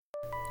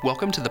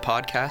Welcome to the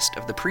podcast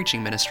of the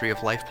preaching ministry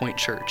of Life Point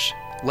Church,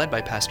 led by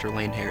Pastor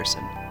Lane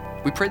Harrison.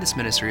 We pray this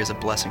ministry is a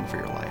blessing for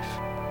your life.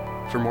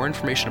 For more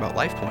information about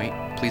Life Point,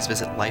 please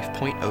visit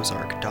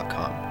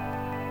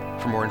lifepointozark.com.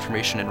 For more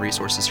information and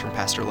resources from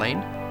Pastor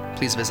Lane,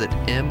 please visit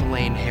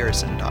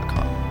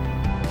mlaneharrison.com.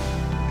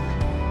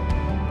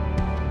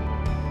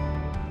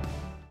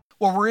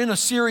 Well, we're in a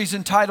series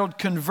entitled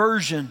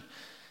Conversion.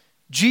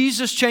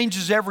 Jesus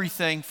changes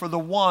everything for the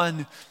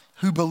one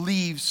who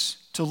believes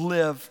to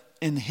live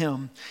in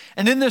Him.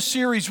 And in this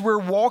series, we're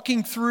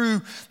walking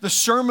through the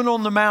Sermon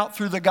on the Mount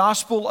through the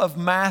Gospel of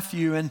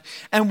Matthew, and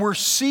we're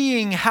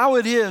seeing how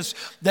it is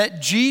that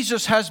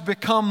Jesus has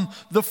become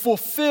the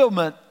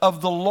fulfillment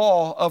of the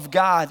law of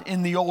God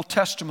in the Old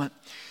Testament.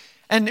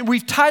 And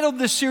we've titled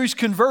this series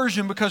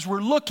Conversion because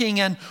we're looking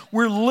and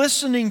we're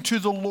listening to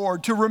the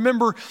Lord to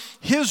remember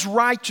His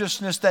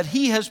righteousness that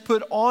He has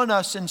put on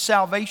us in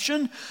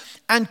salvation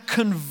and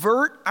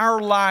convert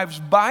our lives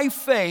by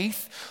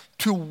faith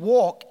to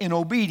walk in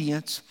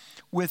obedience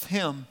with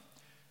Him.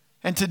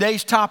 And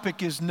today's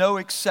topic is no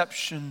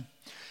exception.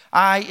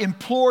 I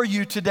implore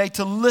you today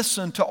to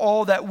listen to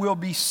all that will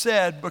be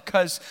said,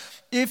 because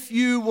if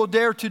you will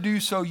dare to do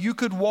so, you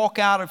could walk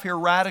out of here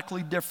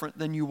radically different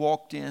than you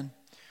walked in.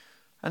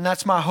 And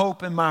that's my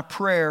hope and my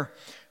prayer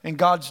and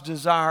God's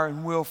desire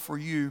and will for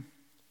you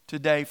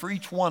today, for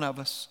each one of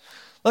us.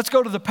 Let's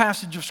go to the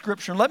passage of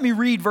Scripture. Let me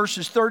read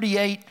verses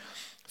 38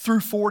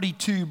 through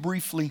 42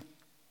 briefly,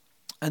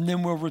 and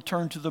then we'll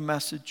return to the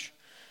message.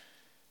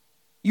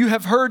 You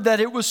have heard that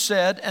it was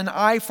said, an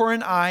eye for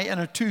an eye and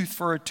a tooth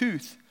for a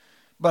tooth.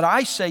 But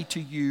I say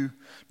to you,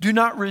 do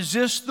not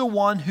resist the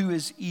one who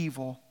is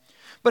evil.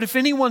 But if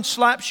anyone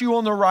slaps you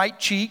on the right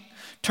cheek,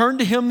 turn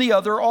to him the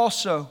other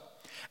also.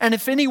 And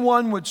if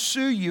anyone would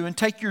sue you and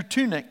take your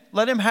tunic,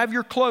 let him have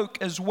your cloak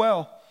as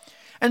well.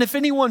 And if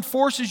anyone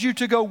forces you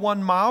to go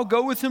 1 mile,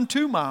 go with him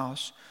 2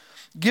 miles.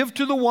 Give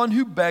to the one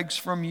who begs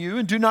from you,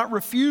 and do not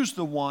refuse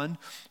the one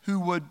who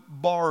would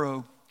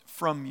borrow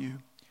from you.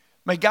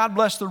 May God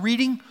bless the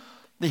reading,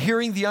 the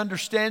hearing, the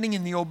understanding,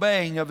 and the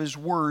obeying of His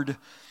word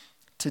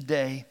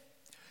today.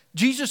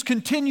 Jesus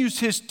continues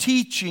His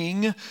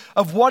teaching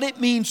of what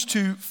it means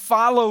to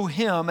follow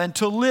Him and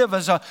to live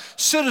as a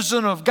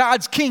citizen of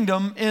God's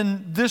kingdom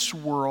in this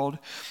world.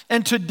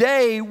 And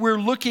today we're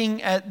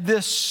looking at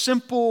this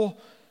simple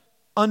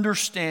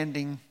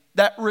understanding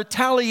that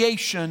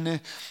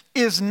retaliation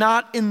is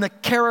not in the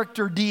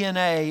character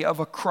DNA of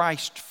a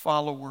Christ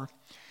follower.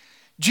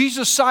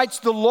 Jesus cites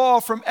the law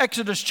from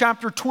Exodus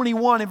chapter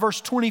 21 and verse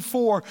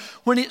 24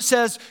 when it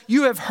says,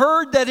 you have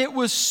heard that it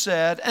was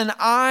said, an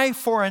eye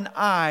for an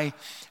eye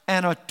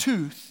and a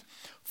tooth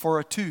for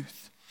a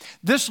tooth.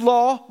 This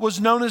law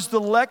was known as the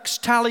lex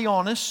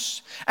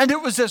talionis, and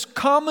it was as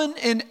common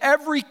in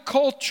every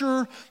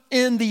culture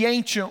in the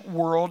ancient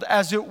world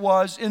as it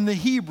was in the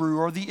Hebrew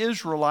or the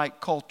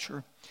Israelite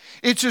culture.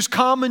 It's as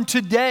common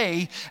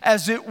today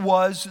as it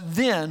was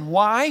then.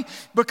 Why?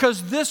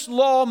 Because this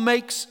law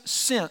makes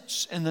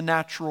sense in the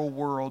natural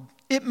world.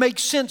 It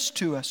makes sense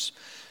to us.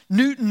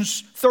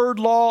 Newton's third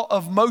law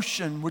of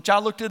motion, which I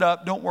looked it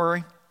up, don't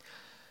worry,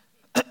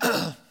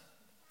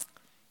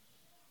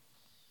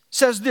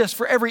 says this: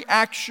 for every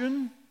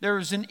action, there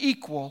is an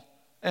equal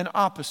and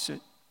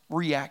opposite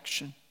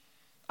reaction.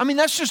 I mean,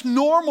 that's just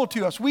normal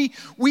to us. We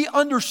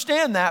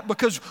understand that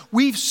because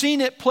we've seen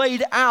it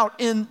played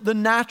out in the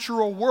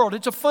natural world.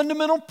 It's a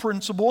fundamental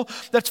principle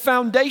that's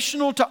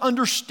foundational to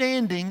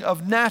understanding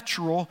of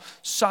natural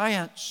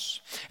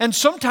science. And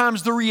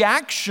sometimes the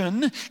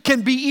reaction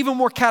can be even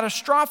more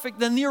catastrophic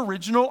than the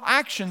original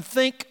action.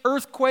 Think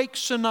earthquake,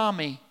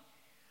 tsunami,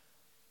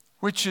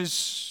 which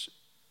is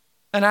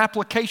an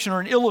application or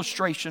an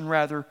illustration,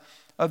 rather,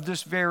 of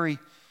this very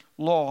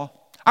law.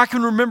 I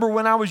can remember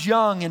when I was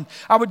young and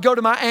I would go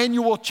to my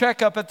annual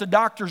checkup at the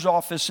doctor's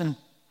office, and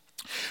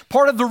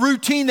part of the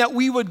routine that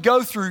we would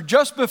go through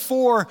just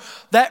before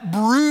that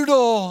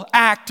brutal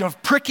act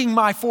of pricking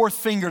my fourth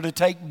finger to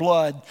take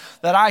blood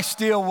that I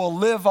still will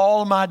live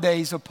all of my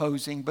days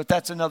opposing, but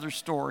that's another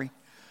story.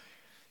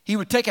 He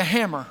would take a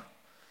hammer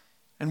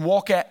and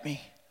walk at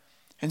me.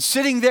 And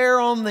sitting there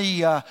on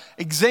the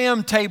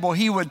exam table,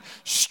 he would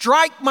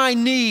strike my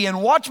knee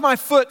and watch my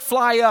foot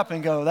fly up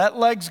and go, that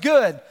leg's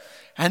good.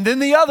 And then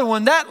the other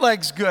one, that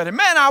leg's good. And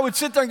man, I would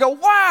sit there and go,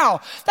 wow,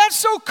 that's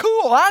so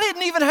cool. I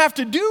didn't even have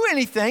to do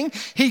anything.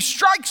 He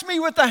strikes me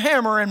with the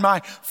hammer and my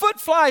foot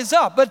flies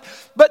up. But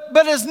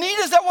as neat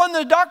as that one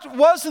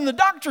was in the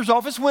doctor's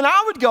office, when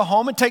I would go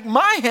home and take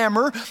my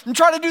hammer and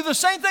try to do the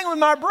same thing with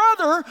my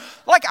brother,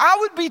 like I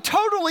would be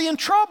totally in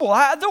trouble.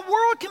 The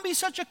world can be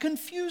such a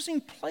confusing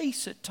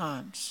place at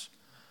times.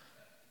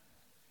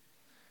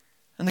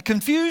 And the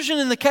confusion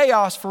and the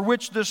chaos for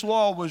which this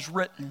law was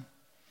written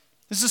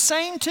is the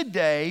same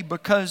today,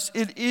 because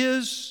it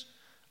is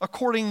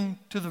according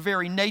to the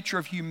very nature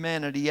of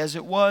humanity as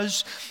it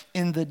was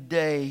in the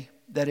day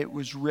that it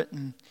was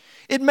written.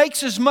 It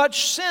makes as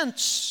much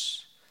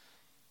sense,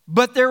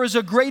 but there is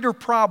a greater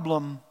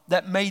problem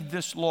that made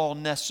this law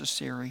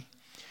necessary.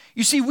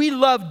 You see, we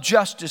love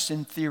justice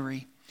in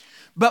theory,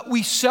 But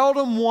we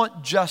seldom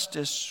want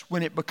justice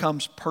when it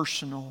becomes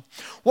personal.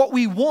 What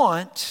we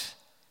want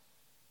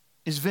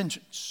is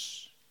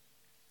vengeance.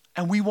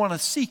 And we want to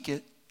seek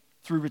it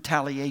through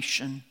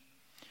retaliation.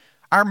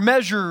 Our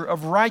measure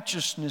of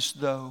righteousness,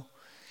 though,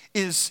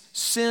 is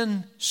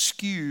sin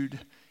skewed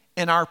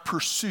in our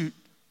pursuit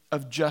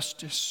of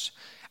justice.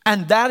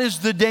 And that is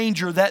the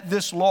danger that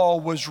this law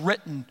was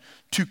written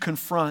to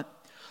confront.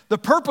 The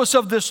purpose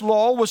of this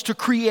law was to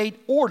create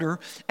order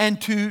and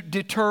to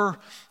deter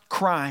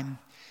crime.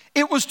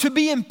 It was to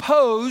be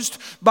imposed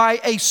by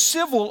a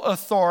civil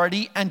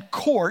authority and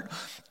court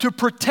to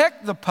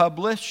protect the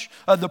public,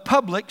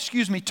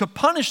 to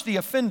punish the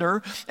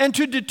offender, and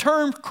to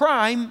deter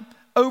crime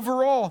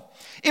overall.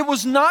 It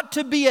was not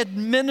to be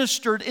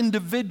administered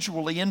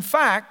individually. In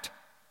fact,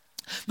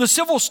 the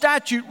civil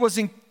statute was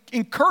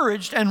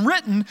encouraged and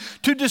written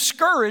to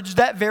discourage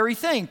that very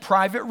thing,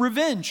 private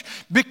revenge,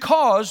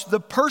 because the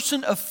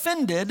person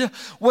offended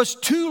was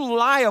too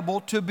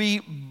liable to be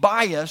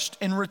biased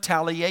in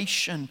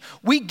retaliation.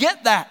 We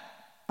get that,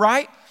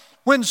 right?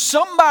 When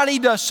somebody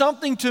does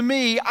something to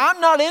me, I'm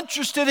not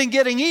interested in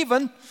getting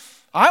even.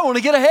 I want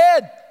to get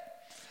ahead.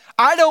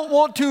 I don't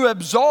want to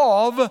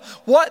absolve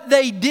what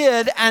they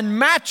did and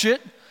match it.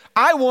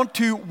 I want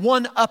to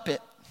one-up it.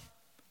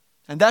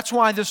 And that's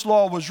why this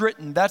law was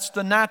written. That's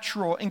the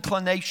natural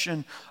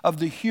inclination of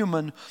the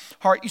human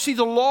heart. You see,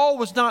 the law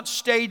was not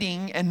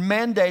stating and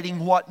mandating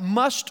what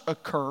must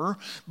occur,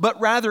 but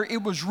rather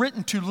it was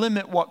written to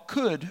limit what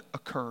could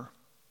occur.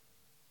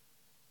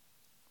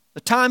 The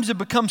times had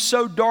become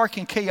so dark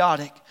and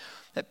chaotic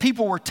that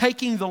people were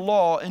taking the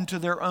law into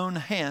their own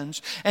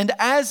hands. And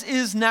as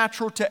is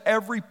natural to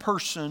every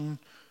person,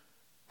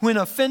 when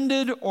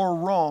offended or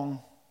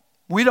wrong,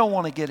 we don't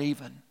want to get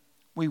even.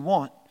 We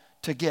want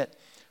to get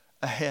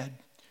ahead.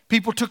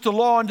 People took the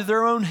law into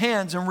their own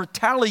hands and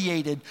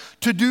retaliated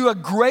to do a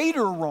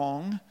greater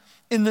wrong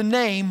in the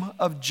name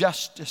of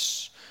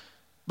justice.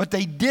 But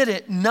they did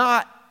it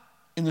not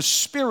in the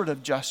spirit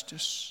of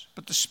justice,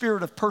 but the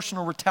spirit of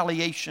personal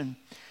retaliation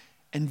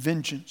and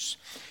vengeance.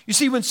 You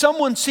see, when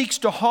someone seeks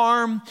to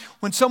harm,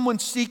 when someone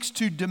seeks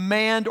to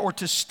demand or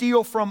to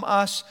steal from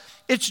us,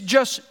 it's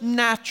just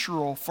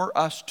natural for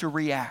us to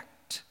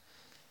react.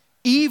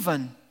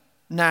 Even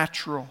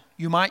natural,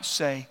 you might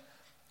say,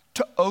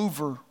 to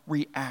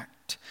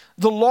overreact.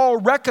 The law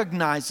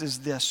recognizes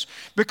this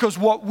because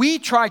what we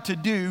try to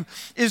do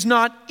is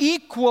not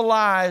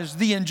equalize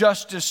the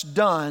injustice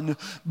done,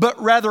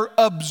 but rather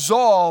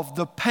absolve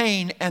the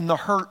pain and the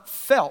hurt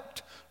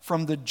felt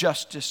from the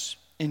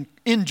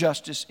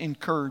injustice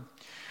incurred.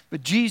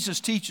 But Jesus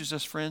teaches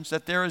us, friends,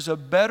 that there is a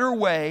better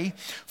way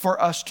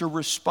for us to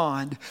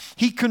respond.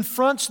 He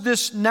confronts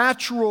this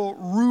natural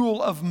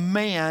rule of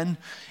man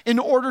in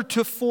order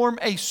to form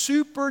a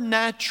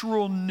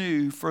supernatural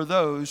new for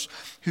those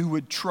who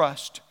would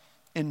trust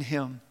in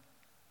Him.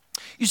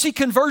 You see,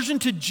 conversion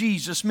to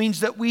Jesus means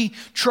that we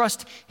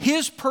trust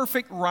His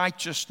perfect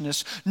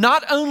righteousness,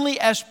 not only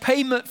as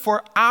payment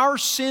for our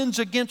sins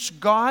against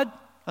God.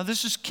 Now,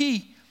 this is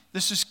key.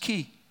 This is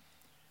key.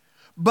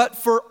 But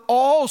for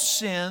all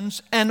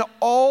sins and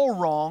all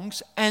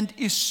wrongs, and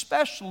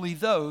especially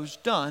those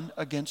done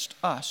against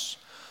us.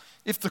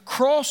 If the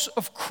cross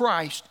of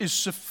Christ is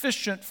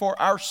sufficient for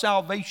our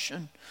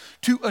salvation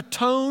to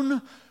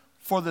atone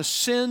for the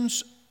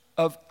sins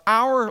of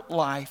our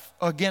life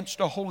against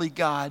a holy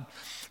God,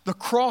 the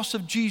cross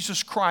of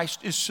Jesus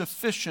Christ is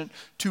sufficient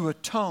to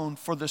atone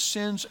for the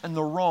sins and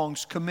the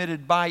wrongs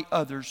committed by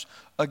others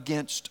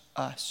against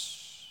us.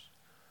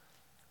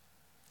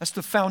 That's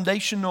the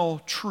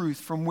foundational truth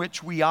from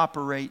which we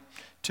operate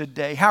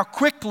today. How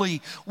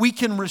quickly we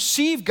can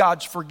receive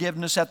God's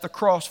forgiveness at the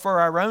cross for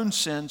our own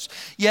sins,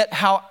 yet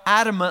how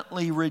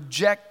adamantly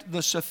reject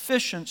the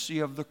sufficiency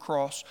of the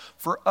cross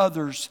for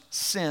others'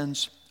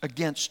 sins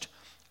against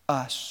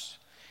us.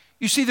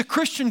 You see, the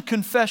Christian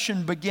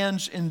confession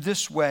begins in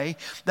this way,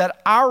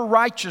 that our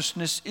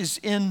righteousness is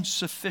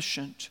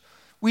insufficient.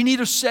 We need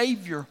a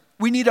Savior.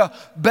 We need a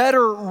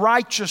better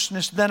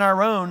righteousness than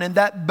our own, and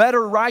that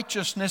better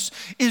righteousness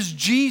is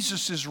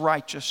Jesus'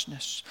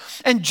 righteousness.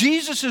 And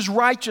Jesus'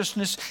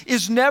 righteousness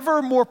is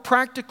never more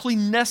practically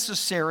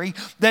necessary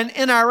than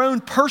in our own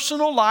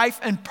personal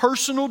life and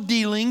personal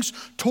dealings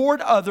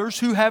toward others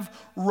who have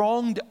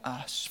wronged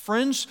us.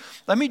 Friends,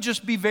 let me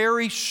just be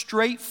very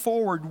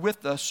straightforward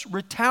with us.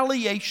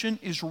 Retaliation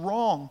is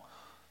wrong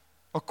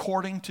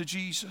according to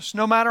Jesus.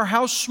 No matter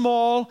how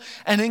small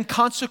and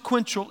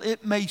inconsequential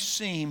it may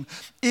seem,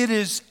 it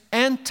is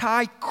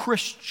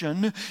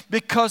anti-Christian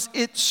because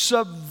it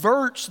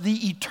subverts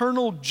the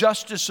eternal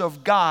justice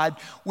of God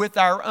with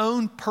our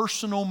own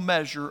personal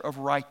measure of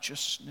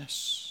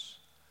righteousness.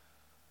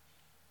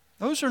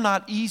 Those are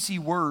not easy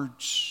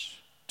words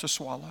to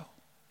swallow.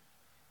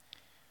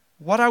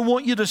 What I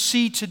want you to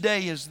see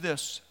today is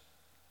this,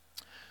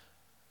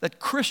 that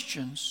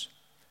Christians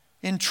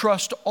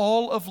entrust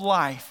all of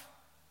life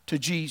to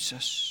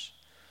Jesus,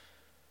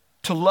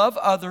 to love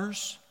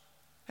others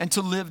and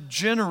to live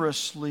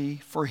generously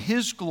for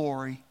His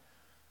glory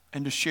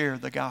and to share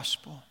the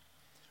gospel.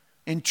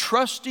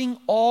 entrusting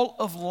all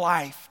of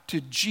life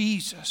to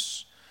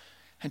Jesus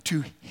and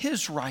to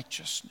His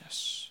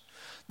righteousness,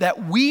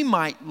 that we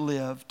might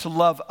live to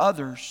love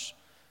others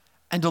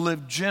and to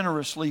live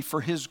generously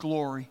for His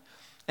glory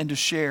and to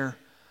share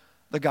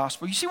the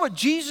gospel. You see, what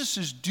Jesus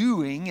is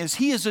doing is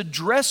He is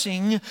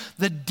addressing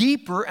the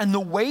deeper and the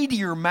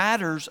weightier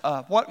matters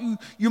of what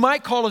you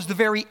might call as the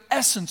very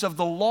essence of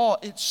the law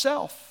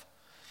itself.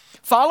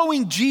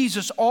 Following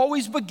Jesus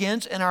always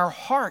begins in our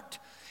heart.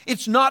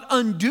 It's not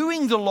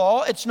undoing the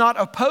law, it's not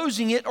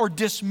opposing it or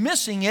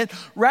dismissing it.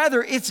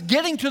 Rather, it's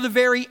getting to the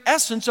very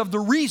essence of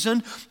the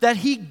reason that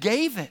He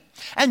gave it.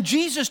 And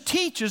Jesus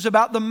teaches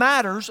about the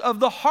matters of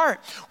the heart,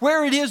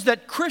 where it is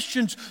that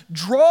Christians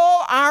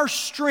draw our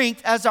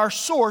strength as our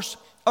source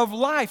of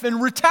life.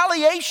 And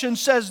retaliation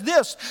says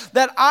this,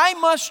 that I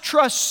must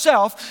trust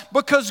self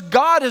because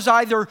God is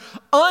either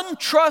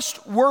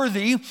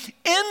untrustworthy,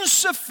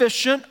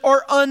 insufficient,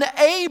 or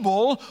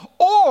unable,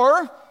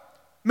 or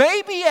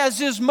maybe, as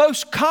is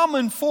most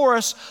common for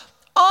us,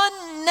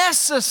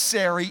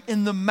 unnecessary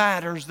in the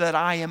matters that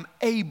I am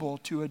able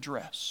to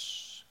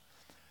address.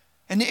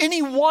 And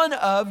any one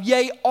of,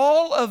 yea,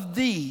 all of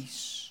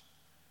these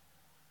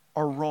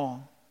are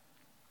wrong.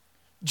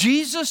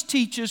 Jesus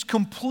teaches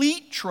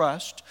complete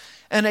trust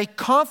and a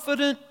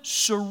confident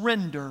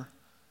surrender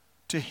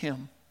to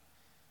Him.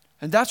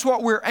 And that's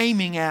what we're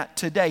aiming at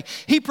today.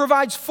 He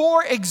provides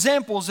 4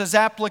 examples as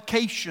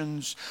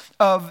applications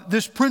of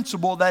this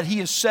principle that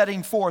He is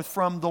setting forth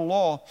from the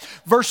law.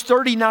 Verse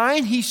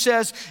 39, He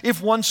says,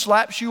 if one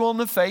slaps you on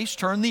the face,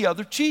 turn the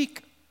other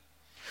cheek.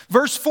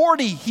 Verse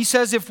 40, He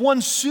says, if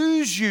one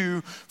sues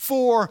you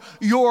for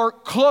your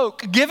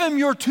cloak, give him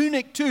your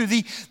tunic too.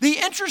 The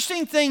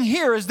interesting thing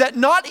here is that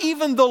not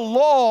even the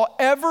law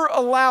ever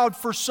allowed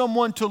for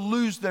someone to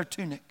lose their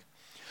tunic.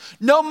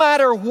 No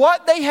matter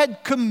what they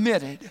had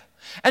committed,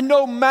 and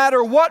no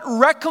matter what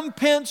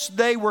recompense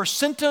they were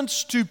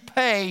sentenced to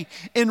pay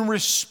in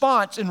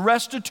response, in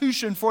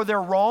restitution for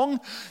their wrong,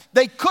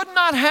 they could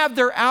not have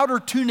their outer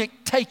tunic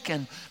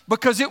taken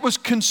because it was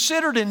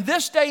considered in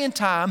this day and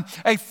time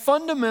a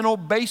fundamental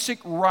basic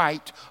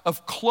right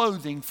of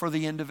clothing for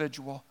the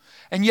individual.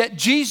 And yet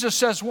Jesus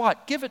says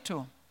what? Give it to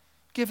them.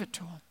 Give it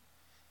to them.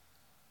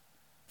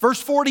 Verse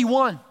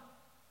 41,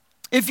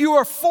 if you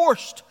are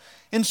forced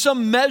in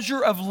some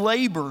measure of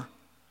labor,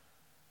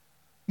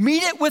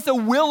 meet it with a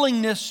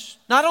willingness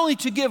not only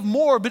to give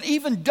more, but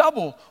even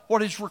double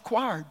what is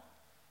required.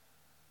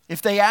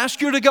 If they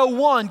ask you to go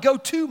 1, go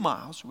 2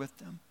 miles with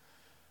them.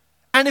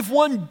 And if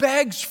one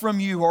begs from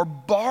you or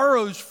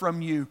borrows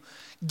from you,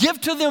 give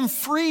to them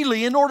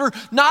freely in order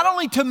not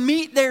only to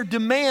meet their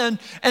demand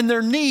and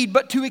their need,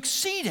 but to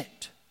exceed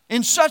it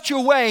in such a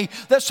way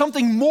that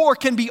something more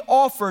can be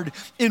offered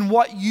in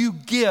what you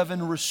give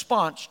in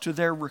response to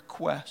their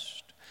request.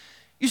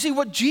 You see,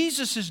 what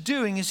Jesus is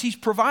doing is He's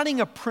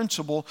providing a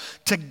principle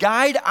to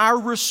guide our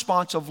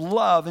response of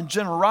love and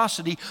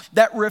generosity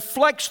that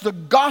reflects the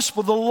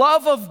gospel, the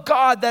love of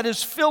God that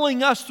is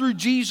filling us through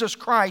Jesus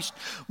Christ,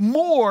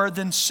 more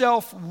than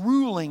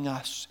self-ruling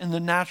us in the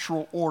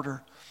natural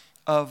order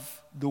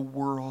of the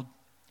world.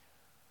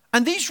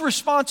 And these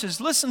responses,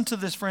 listen to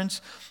this,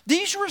 friends,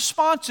 these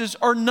responses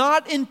are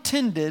not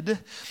intended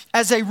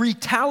as a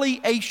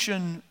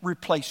retaliation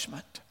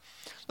replacement.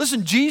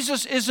 Listen,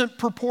 Jesus isn't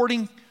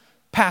purporting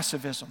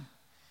passivism.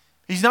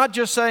 He's not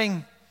just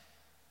saying,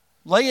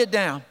 lay it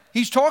down.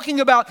 He's talking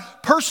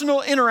about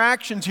personal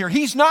interactions here.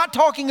 He's not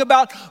talking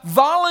about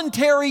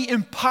voluntary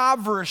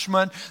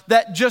impoverishment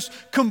that just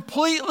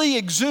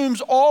completely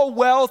exhumes all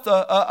wealth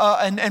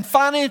and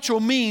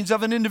financial means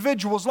of an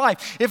individual's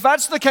life. If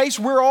that's the case,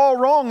 we're all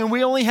wrong and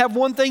we only have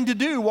one thing to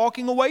do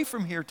walking away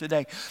from here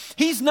today.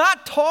 He's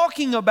not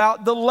talking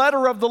about the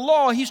letter of the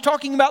law. He's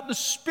talking about the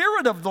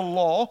spirit of the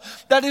law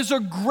that is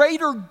a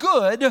greater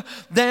good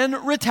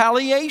than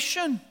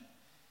retaliation.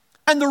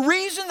 And the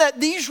reason that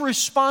these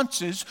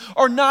responses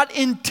are not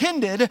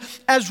intended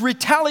as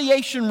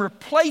retaliation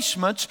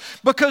replacements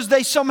because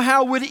they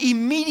somehow would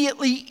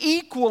immediately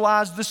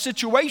equalize the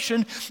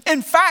situation.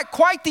 In fact,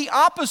 quite the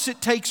opposite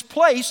takes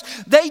place.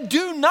 They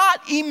do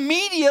not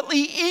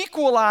immediately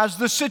equalize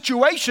the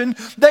situation.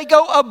 They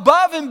go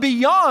above and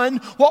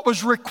beyond what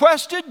was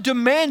requested,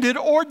 demanded,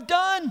 or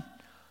done.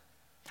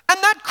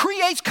 And that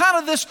creates kind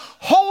of this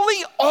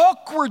holy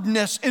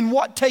awkwardness in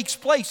what takes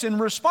place in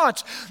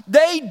response.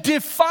 They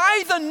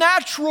defy the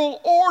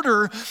natural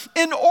order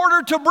in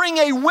order to bring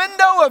a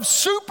window of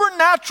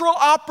supernatural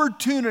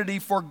opportunity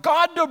for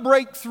God to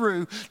break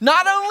through,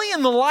 not only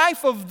in the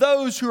life of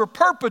those who are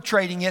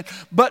perpetrating it,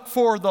 but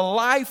for the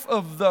life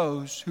of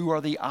those who are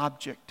the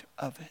object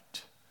of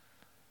it.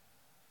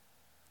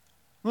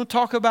 We'll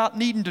talk about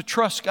needing to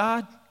trust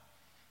God.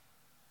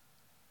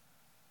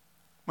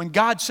 When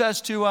God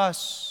says to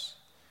us,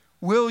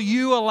 will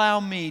you allow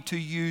me to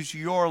use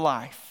your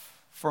life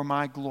for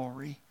my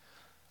glory?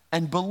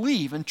 And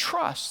believe and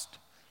trust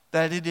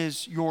that it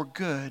is your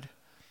good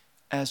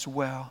as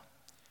well.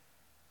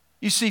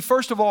 You see,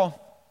 first of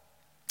all,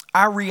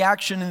 our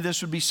reaction in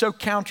this would be so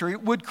counter.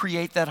 It would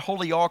create that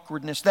holy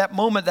awkwardness, that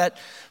moment that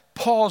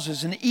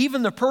pauses, and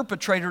even the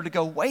perpetrator to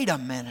go, wait a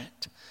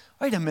minute,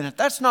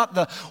 that's not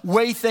the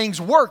way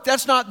things work.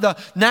 That's not the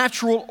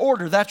natural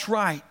order. That's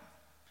right.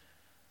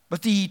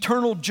 But the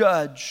eternal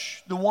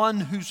judge, the one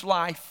whose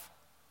life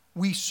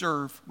we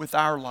serve with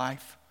our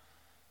life,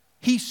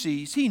 he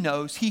sees, he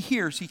knows, he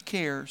hears, he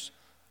cares.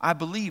 I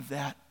believe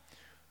that.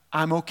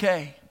 I'm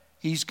okay.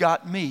 He's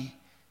got me.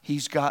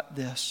 He's got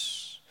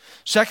this.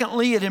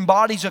 Secondly, it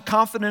embodies a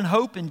confident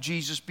hope in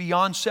Jesus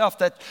beyond self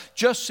that's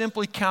just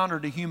simply counter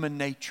to human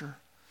nature.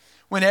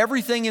 When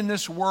everything in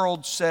this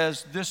world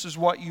says this is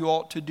what you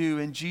ought to do,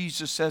 and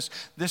Jesus says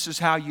this is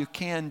how you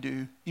can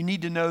do, you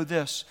need to know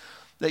this,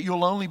 that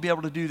you'll only be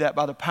able to do that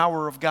by the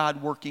power of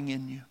God working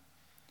in you.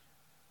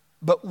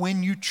 But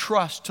when you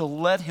trust to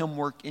let Him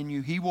work in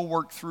you, He will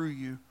work through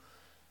you.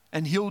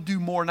 And He'll do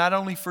more, not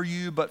only for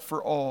you, but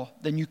for all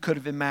than you could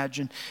have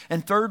imagined.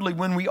 And thirdly,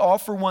 when we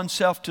offer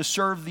oneself to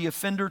serve the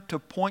offender, to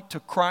point to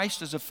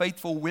Christ as a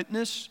faithful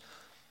witness,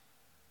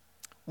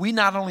 we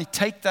not only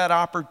take that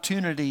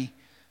opportunity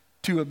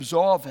to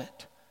absolve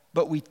it,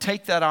 but we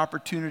take that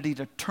opportunity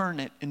to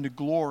turn it into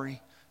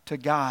glory to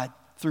God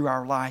through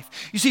our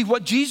life. You see,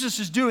 what Jesus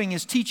is doing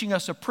is teaching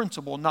us a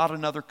principle, not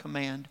another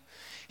command.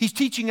 He's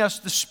teaching us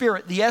the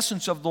spirit, the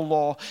essence of the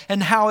law,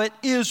 and how it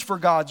is for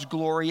God's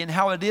glory and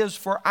how it is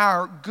for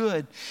our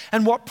good.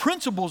 And what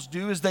principles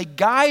do is they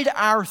guide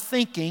our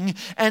thinking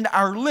and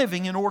our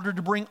living in order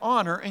to bring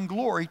honor and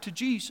glory to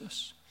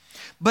Jesus.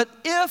 But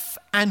if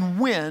and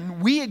when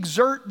we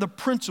exert the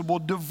principle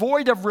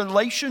devoid of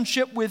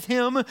relationship with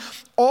Him,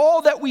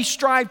 all that we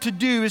strive to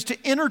do is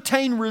to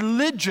entertain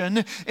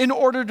religion in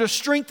order to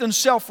strengthen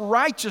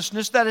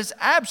self-righteousness that is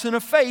absent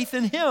of faith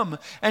in Him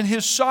and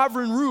His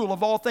sovereign rule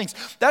of all things.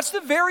 That's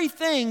the very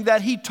thing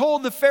that He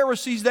told the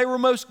Pharisees they were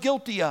most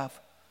guilty of.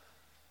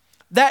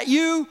 That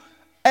you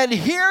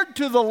adhered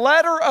to the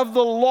letter of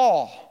the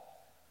law,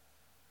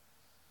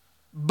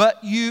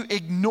 but you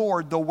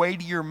ignored the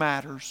weightier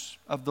matters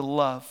of the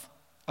love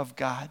of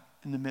God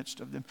in the midst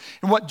of them.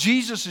 And what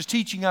Jesus is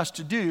teaching us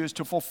to do is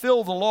to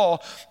fulfill the law,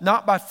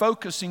 not by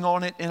focusing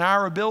on it in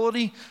our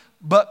ability,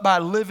 but by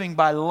living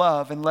by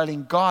love and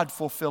letting God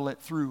fulfill it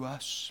through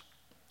us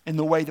in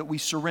the way that we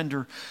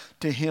surrender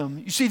to Him.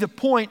 You see, the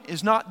point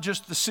is not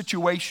just the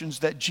situations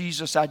that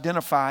Jesus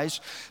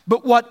identifies,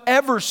 but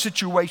whatever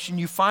situation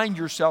you find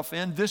yourself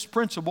in, this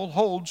principle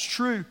holds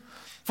true.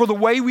 For the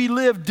way we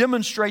live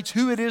demonstrates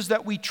who it is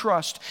that we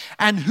trust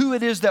and who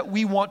it is that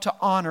we want to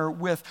honor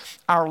with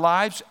our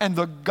lives. And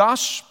the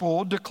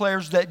gospel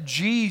declares that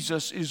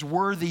Jesus is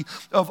worthy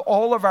of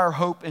all of our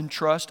hope and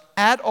trust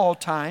at all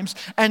times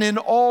and in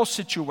all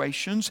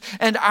situations.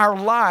 And our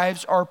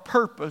lives are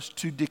purposed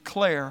to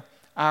declare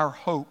our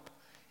hope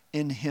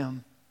in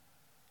Him.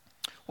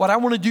 What I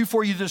want to do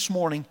for you this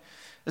morning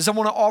is I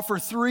want to offer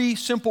 3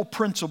 simple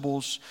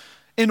principles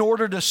in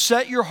order to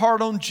set your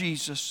heart on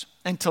Jesus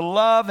and to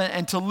love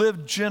and to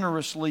live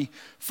generously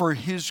for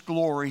His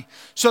glory.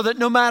 So that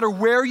no matter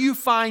where you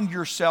find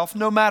yourself,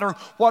 no matter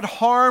what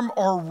harm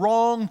or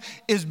wrong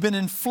has been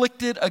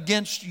inflicted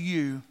against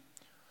you,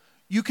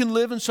 you can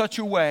live in such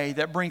a way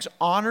that brings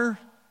honor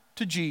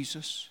to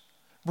Jesus,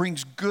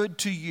 brings good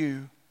to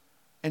you.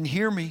 And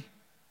hear me,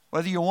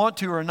 whether you want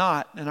to or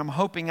not, and I'm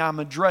hoping I'm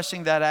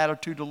addressing that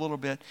attitude a little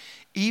bit,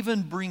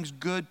 even brings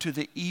good to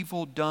the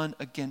evil done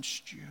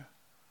against you.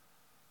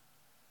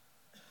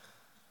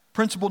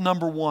 Principle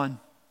number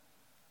 1.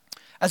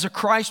 As a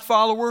Christ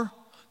follower,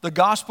 the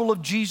gospel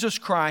of Jesus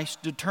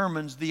Christ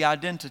determines the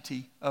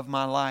identity of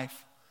my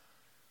life.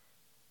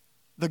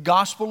 The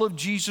gospel of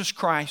Jesus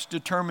Christ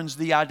determines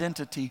the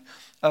identity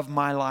of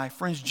my life.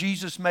 Friends,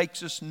 Jesus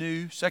makes us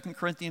new. 2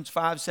 Corinthians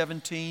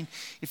 5:17.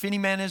 If any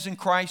man is in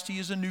Christ, he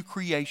is a new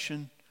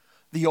creation.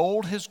 The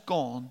old has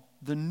gone,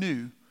 the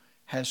new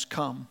has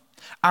come.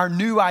 Our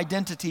new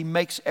identity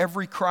makes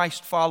every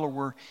Christ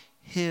follower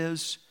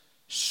His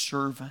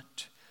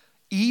servant.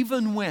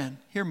 Even when,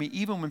 hear me,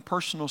 even when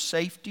personal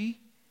safety,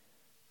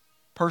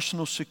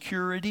 personal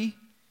security,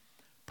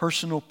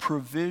 personal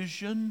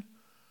provision,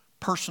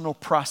 personal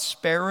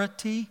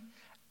prosperity,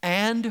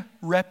 and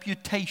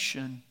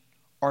reputation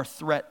are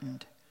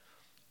threatened.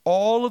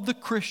 All of the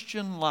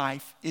Christian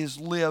life is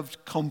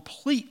lived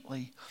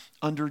completely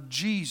under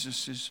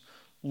Jesus'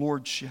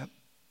 lordship.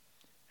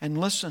 And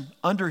listen,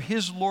 under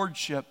His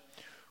lordship,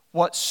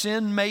 what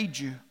sin made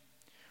you,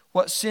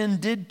 what sin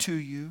did to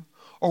you,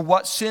 or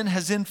what sin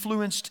has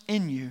influenced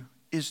in you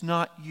is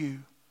not you.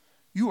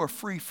 You are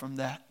free from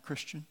that,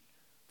 Christian.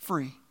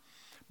 Free.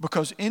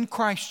 Because in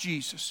Christ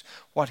Jesus,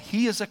 what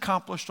He has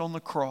accomplished on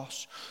the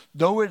cross,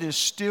 though it is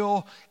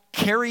still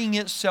carrying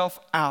itself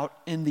out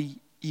in the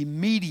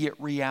immediate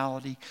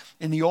reality,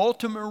 in the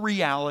ultimate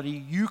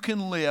reality, you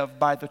can live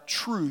by the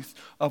truth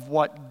of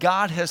what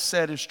God has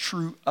said is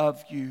true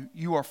of you.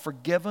 You are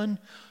forgiven,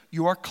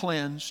 you are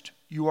cleansed,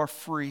 you are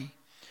free.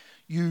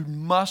 You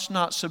must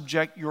not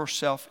subject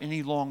yourself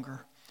any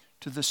longer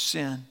to the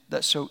sin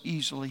that so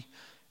easily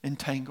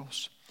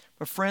entangles.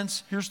 But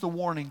friends, here's the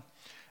warning.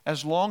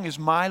 As long as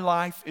my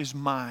life is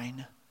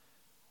mine,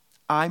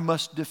 I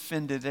must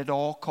defend it at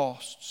all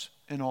costs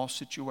in all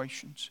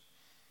situations.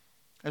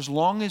 As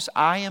long as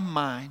I am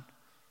mine,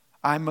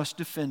 I must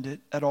defend it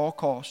at all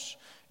costs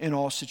in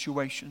all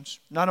situations.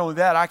 Not only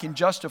that, I can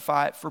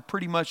justify it for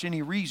pretty much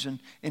any reason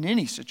in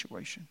any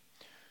situation.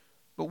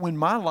 But when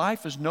my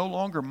life is no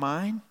longer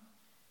mine,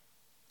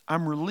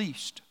 I'm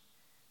released.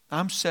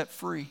 I'm set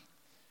free.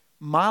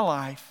 My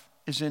life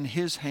is in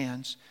His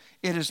hands.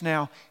 It is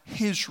now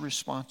His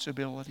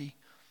responsibility,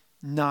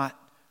 not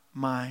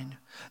mine.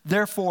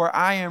 Therefore,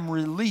 I am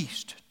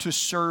released to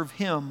serve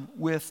Him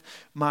with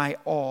my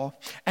all.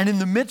 And in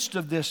the midst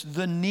of this,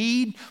 the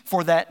need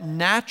for that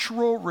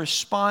natural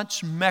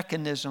response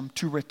mechanism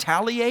to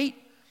retaliate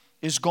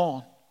is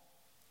gone.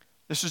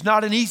 This is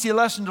not an easy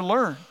lesson to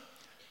learn,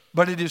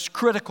 but it is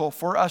critical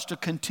for us to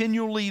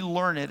continually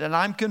learn it. And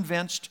I'm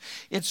convinced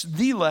it's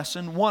the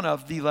lesson, one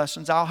of the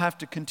lessons I'll have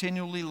to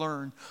continually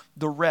learn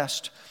the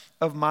rest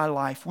of my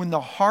life. When the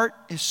heart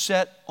is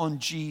set on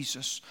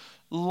Jesus,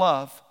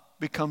 love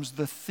becomes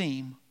the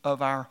theme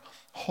of our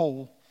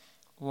whole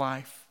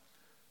life.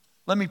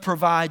 Let me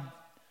provide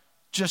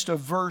just a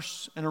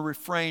verse and a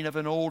refrain of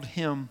an old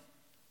hymn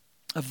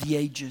of the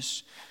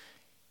ages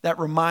that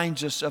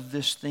reminds us of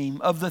this theme.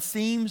 Of the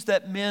themes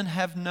that men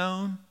have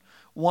known,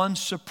 one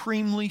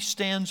supremely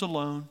stands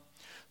alone.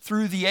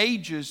 Through the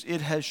ages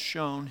it has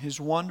shown His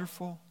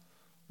wonderful,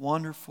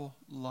 wonderful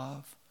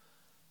love.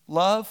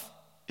 Love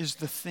is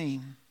the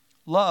theme.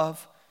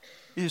 Love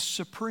is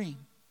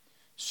supreme.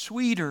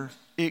 Sweeter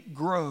it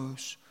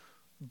grows,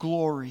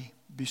 glory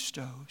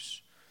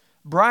bestows.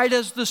 Bright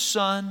as the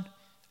sun,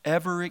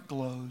 ever it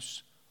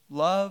glows.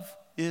 Love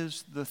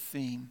is the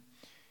theme,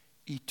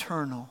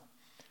 eternal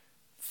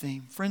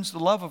theme. Friends, the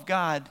love of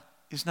God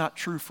is not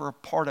true for a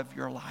part of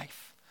your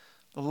life.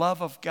 The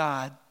love of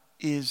God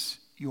is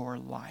your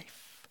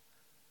life.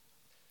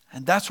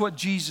 And that's what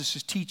Jesus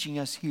is teaching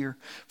us here.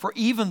 For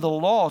even the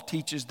law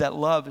teaches that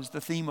love is the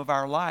theme of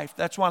our life.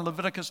 That's why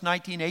Leviticus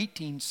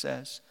 19:18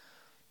 says,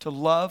 to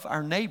love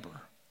our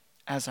neighbor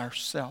as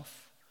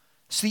ourself.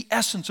 It's the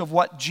essence of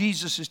what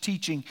Jesus is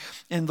teaching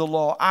in the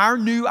law. Our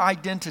new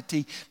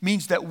identity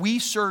means that we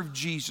serve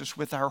Jesus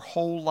with our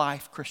whole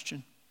life,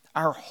 Christian.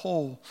 Our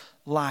whole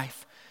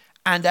life.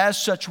 And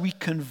as such, we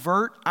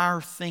convert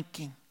our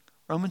thinking.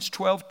 Romans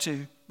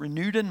 12:2,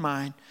 renewed in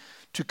mind,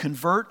 to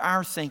convert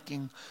our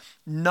thinking,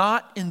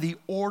 not in the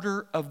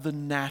order of the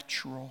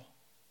natural,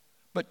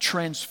 but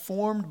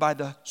transformed by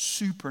the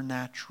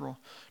supernatural,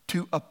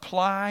 to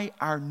apply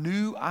our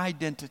new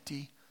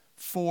identity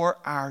for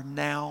our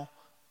now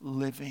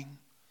living.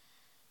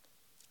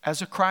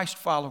 As a Christ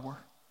follower,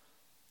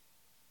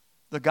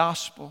 the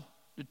gospel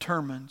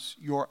determines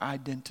your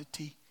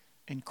identity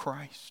in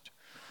Christ.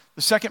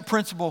 The second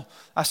principle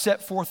I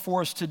set forth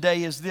for us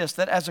today is this,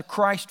 that as a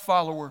Christ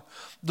follower,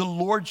 the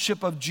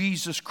lordship of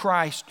Jesus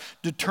Christ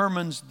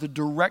determines the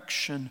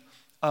direction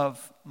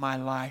of my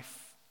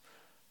life.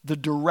 The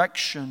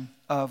direction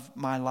of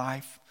my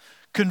life.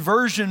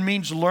 Conversion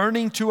means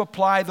learning to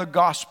apply the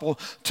gospel,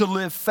 to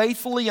live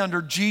faithfully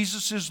under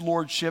Jesus'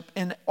 lordship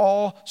in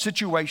all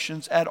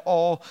situations at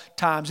all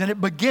times. And it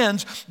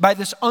begins by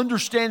this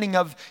understanding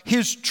of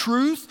His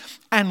truth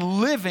and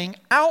living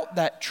out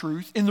that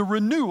truth in the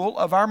renewal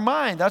of our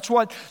mind. That's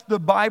what the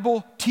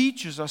Bible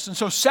teaches us. And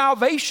so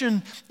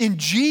salvation in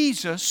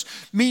Jesus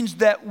means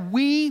that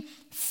we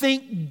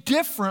think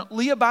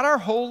differently about our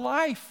whole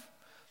life.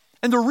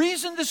 And the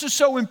reason this is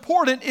so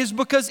important is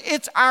because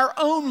it's our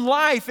own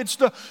life. It's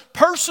the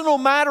personal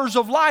matters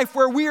of life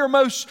where we are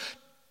most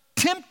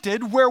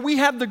tempted, where we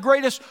have the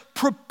greatest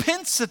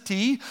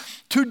propensity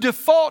to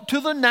default to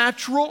the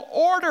natural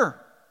order.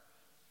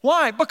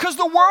 Why? Because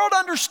the world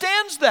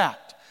understands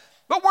that.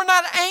 But we're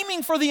not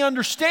aiming for the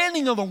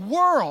understanding of the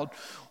world.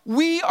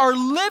 We are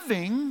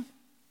living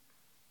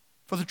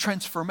for the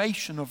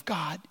transformation of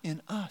God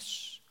in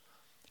us.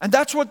 And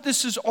that's what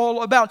this is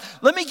all about.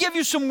 Let me give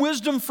you some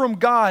wisdom from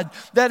God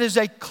that is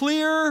a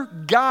clear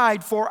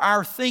guide for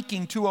our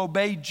thinking to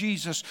obey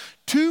Jesus.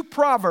 2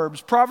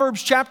 Proverbs.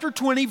 Proverbs chapter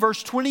 20,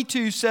 verse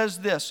 22 says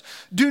this.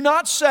 Do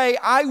not say,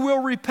 I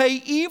will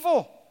repay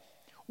evil.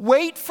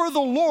 Wait for the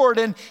Lord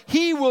and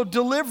He will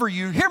deliver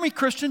you. Hear me,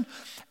 Christian.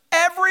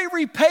 Every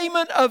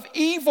repayment of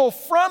evil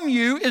from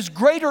you is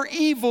greater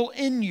evil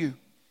in you.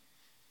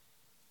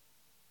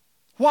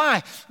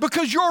 Why?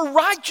 Because your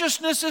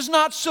righteousness is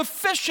not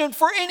sufficient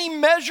for any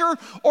measure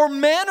or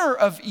manner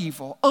of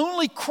evil.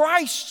 Only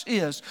Christ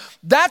is.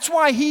 That's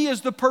why He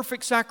is the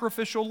perfect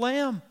sacrificial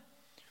lamb.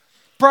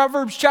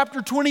 Proverbs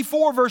chapter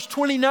 24 verse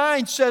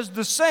 29 says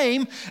the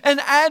same and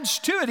adds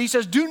to it. He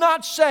says, do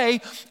not say,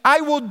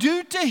 I will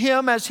do to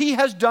him as he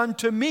has done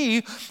to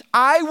me.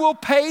 I will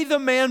pay the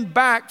man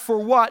back for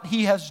what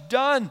he has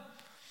done.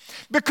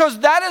 Because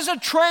that is a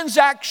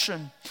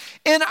transaction.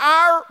 In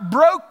our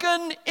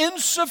broken,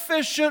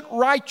 insufficient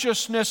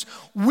righteousness,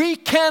 we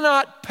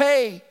cannot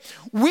pay.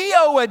 We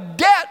owe a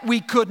debt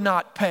we could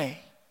not pay,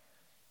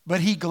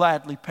 but He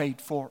gladly paid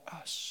for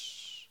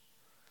us.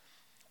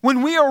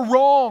 When we are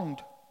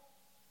wronged,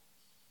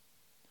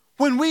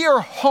 when we are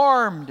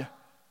harmed,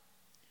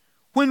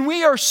 when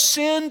we are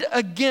sinned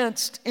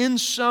against in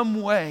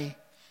some way,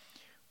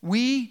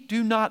 We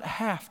do not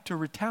have to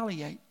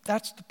retaliate.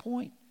 That's the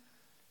point.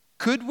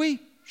 Could we?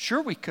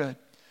 Sure we could.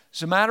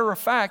 As a matter of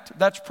fact,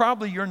 that's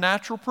probably your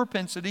natural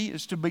propensity,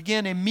 is to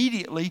begin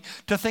immediately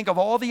to think of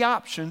all the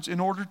options in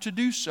order to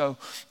do so.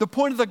 The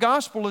point of the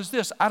gospel is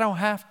this: I don't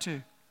have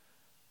to.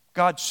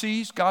 God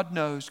sees, God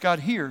knows, God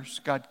hears,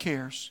 God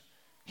cares.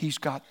 He's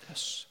got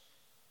this.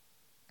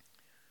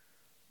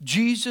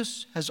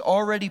 Jesus has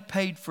already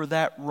paid for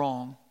that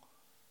wrong.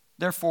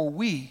 Therefore,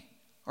 we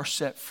are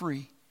set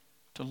free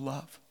to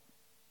love.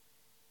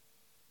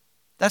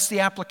 That's the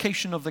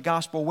application of the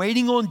gospel.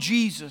 Waiting on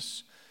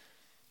Jesus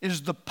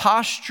is the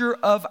posture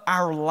of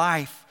our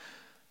life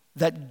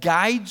that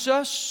guides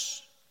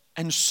us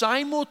and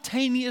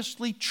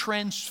simultaneously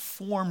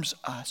transforms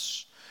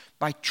us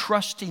by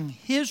trusting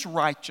His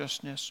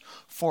righteousness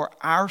for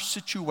our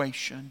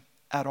situation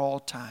at all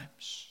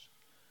times.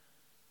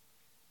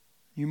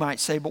 You might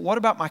say, but what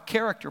about my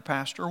character,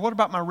 Pastor? Or what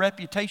about my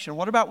reputation?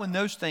 What about when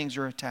those things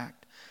are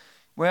attacked?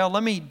 Well,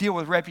 let me deal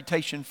with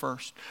reputation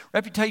first.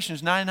 Reputation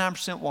is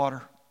 99%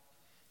 water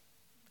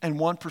and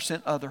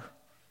 1% other.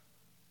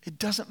 It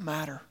doesn't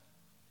matter.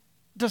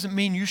 It doesn't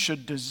mean you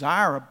should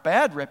desire a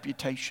bad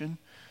reputation,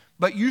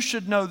 but you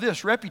should know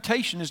this: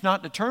 reputation is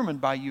not determined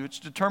by you. It's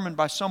determined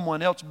by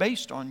someone else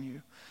based on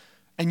you.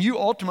 And you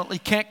ultimately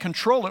can't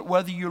control it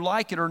whether you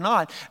like it or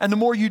not. And the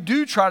more you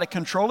do try to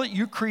control it,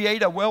 you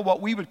create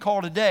what we would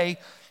call today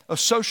a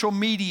social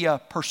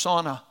media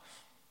persona.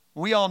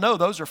 We all know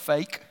those are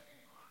fake.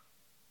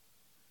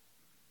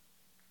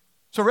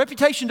 So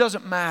reputation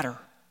doesn't matter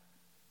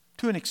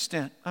to an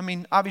extent. I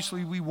mean,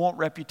 obviously we want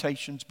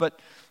reputations, but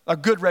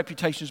good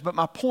reputations. But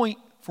my point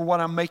for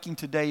what I'm making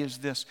today is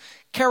this: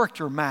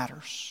 character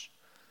matters.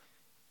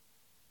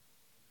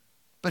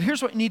 But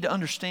here's what you need to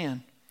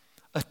understand.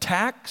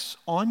 Attacks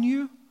on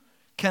you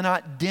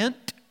cannot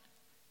dent,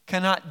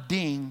 cannot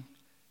ding,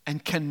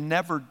 and can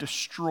never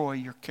destroy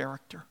your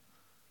character.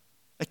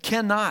 They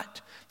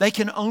cannot. They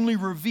can only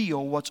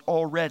reveal what's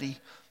already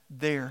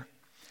there.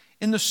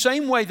 In the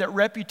same way that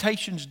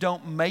reputations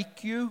don't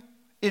make you,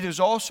 it is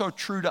also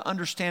true to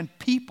understand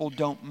people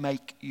don't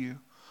make you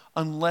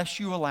unless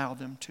you allow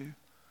them to.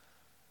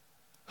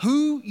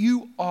 Who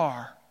you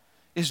are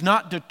is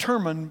not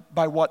determined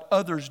by what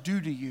others do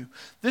to you.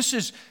 This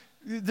is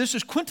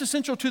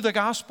quintessential to the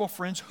gospel,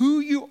 friends. Who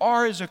you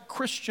are as a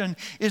Christian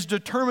is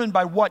determined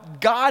by what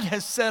God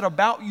has said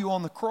about you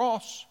on the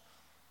cross.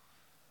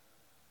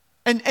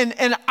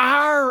 And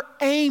our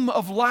aim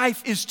of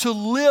life is to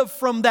live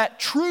from that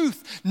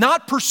truth,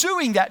 not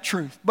pursuing that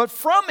truth, but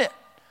from it.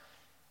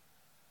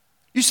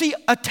 You see,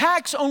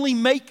 attacks only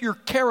make your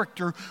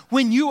character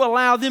when you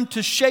allow them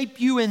to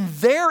shape you in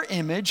their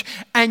image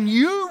and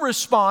you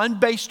respond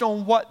based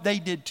on what they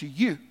did to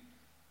you,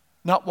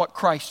 not what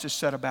Christ has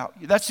said about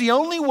you. That's the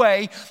only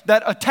way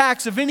that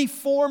attacks of any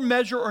form,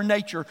 measure, or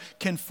nature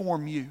can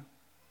form you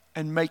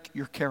and make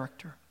your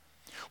character.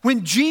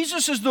 When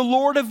Jesus is the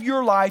Lord of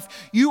your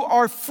life, you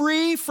are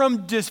free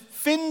from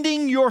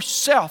defending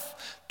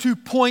yourself to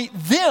point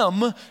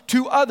them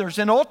to others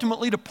and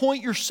ultimately to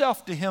point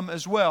yourself to Him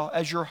as well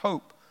as your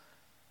hope.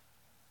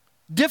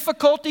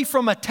 Difficulty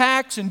from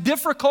attacks and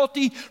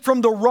difficulty from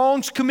the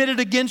wrongs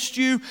committed against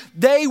you,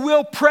 they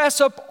will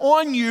press up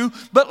on you,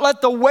 but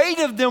let the weight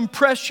of them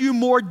press you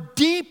more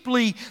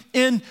deeply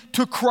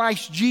into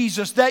Christ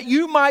Jesus, that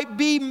you might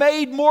be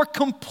made more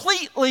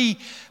completely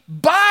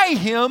by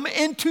Him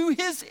into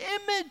His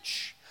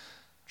image.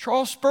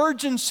 Charles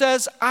Spurgeon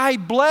says, I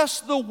bless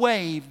the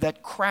wave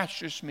that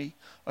crashes me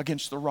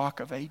against the rock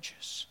of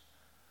ages.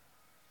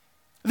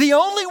 The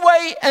only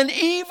way an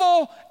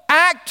evil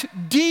act,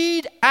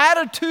 deed,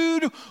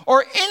 attitude,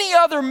 or any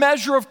other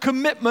measure of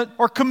commitment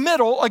or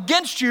committal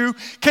against you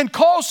can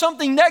cause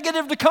something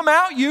negative to come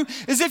out you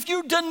is if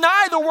you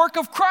deny the work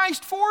of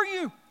Christ for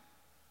you.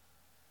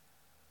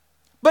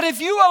 But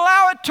if you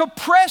allow it to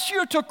press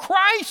you to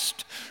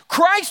Christ,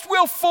 Christ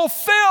will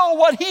fulfill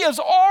what He has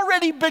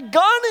already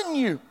begun in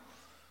you.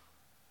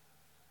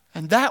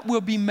 And that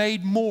will be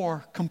made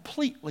more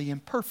completely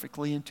and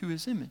perfectly into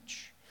His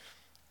image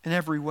in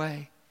every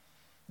way.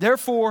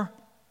 Therefore,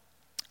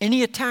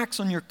 any attacks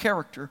on your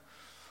character,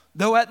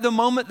 though at the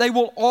moment they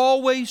will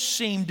always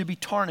seem to be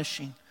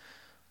tarnishing,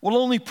 will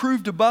only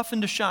prove to buff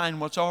and to shine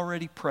what's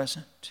already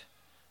present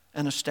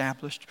and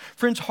established.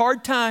 Friends,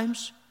 hard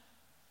times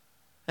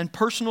and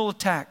personal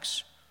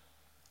attacks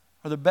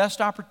are the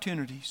best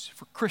opportunities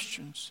for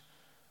Christians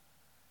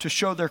to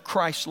show their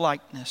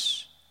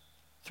Christ-likeness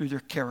through their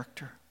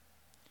character.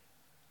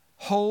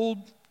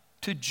 Hold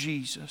to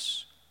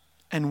Jesus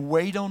and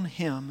wait on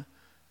Him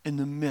in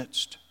the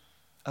midst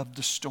of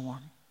the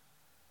storm.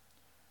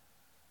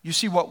 You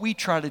see, what we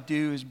try to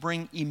do is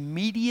bring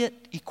immediate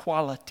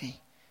equality.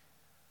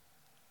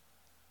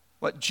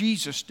 What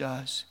Jesus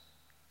does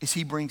is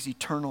He brings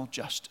eternal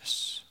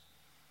justice.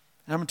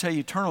 And I'm going to tell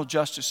you, eternal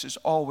justice is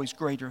always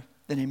greater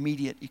than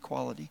immediate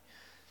equality.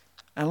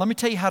 And let me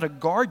tell you how to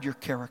guard your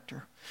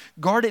character.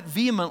 Guard it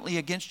vehemently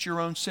against your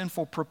own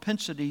sinful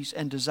propensities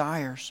and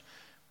desires,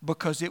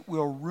 because it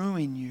will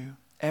ruin you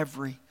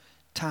every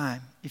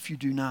time if you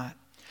do not.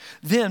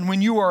 Then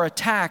when you are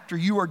attacked or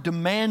you are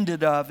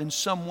demanded of in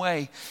some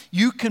way,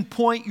 you can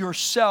point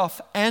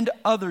yourself and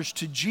others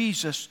to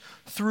Jesus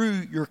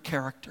through your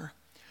character.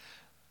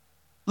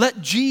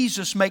 Let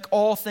Jesus make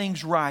all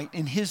things right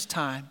in His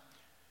time,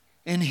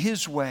 in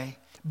His way,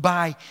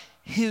 by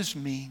His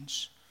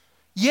means.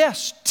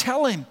 Yes,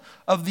 tell Him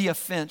of the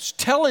offense.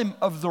 Tell Him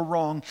of the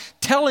wrong.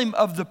 Tell Him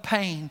of the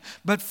pain.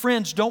 But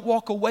friends, don't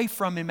walk away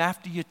from Him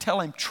after you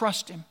tell Him.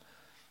 Trust Him.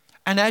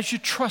 And as you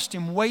trust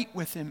Him, wait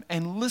with Him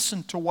and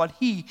listen to what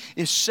He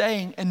is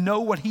saying and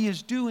know what He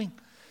is doing.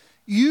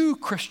 You,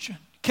 Christian,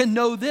 can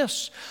know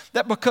this,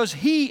 that because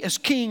He is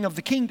King of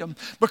the kingdom,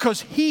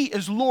 because He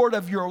is Lord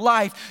of your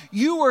life,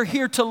 you are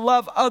here to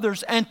love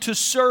others and to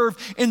serve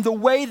in the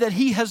way that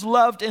He has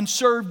loved and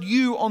served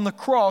you on the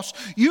cross.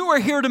 You are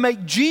here to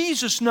make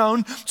Jesus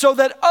known so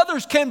that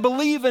others can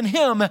believe in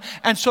Him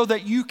and so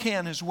that you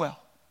can as well.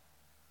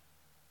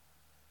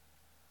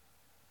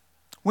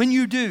 When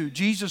you do,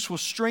 Jesus will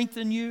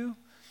strengthen you.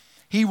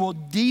 He will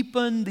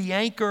deepen the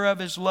anchor of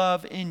His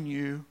love in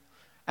you.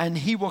 And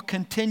He will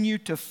continue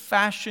to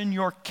fashion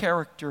your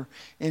character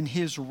in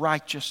His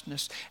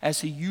righteousness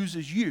as He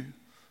uses you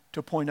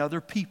to point other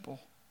people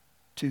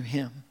to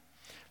Him.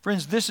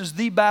 Friends, this is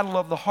the battle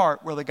of the heart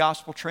where the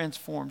gospel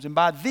transforms. And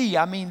by "the,"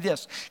 I mean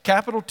this: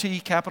 capital T,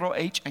 capital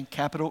H, and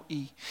capital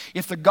E.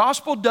 If the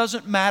gospel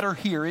doesn't matter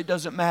here, it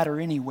doesn't matter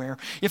anywhere.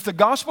 If the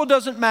gospel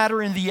doesn't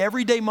matter in the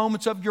everyday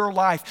moments of your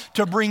life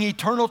to bring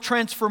eternal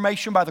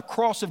transformation by the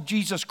cross of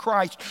Jesus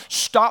Christ,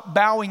 stop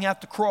bowing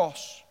at the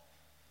cross,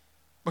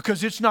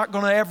 because it's not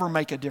going to ever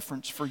make a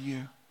difference for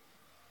you.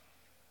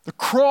 The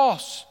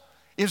cross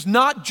is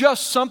not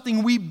just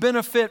something we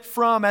benefit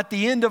from at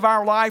the end of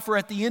our life or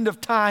at the end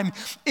of time.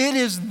 It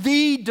is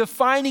the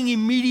defining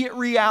immediate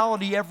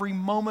reality every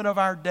moment of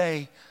our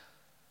day.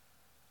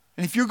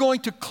 And if you're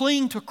going to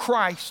cling to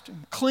Christ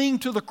and cling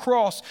to the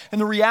cross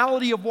and the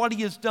reality of what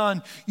He has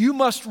done, you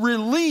must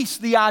release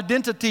the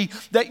identity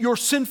that your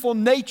sinful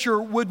nature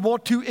would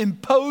want to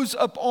impose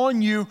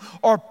upon you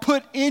or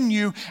put in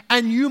you.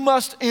 And you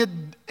must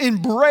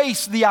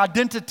embrace the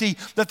identity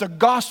that the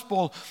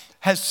gospel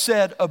has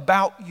said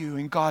about you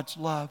in God's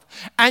love.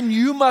 And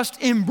you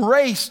must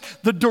embrace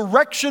the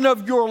direction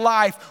of your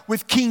life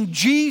with King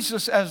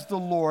Jesus as the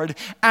Lord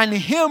and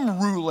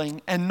Him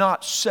ruling and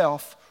not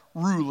self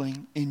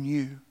ruling in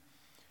you.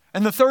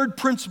 And the third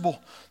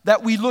principle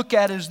that we look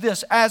at is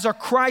this: as a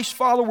Christ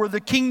follower, the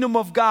kingdom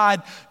of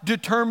God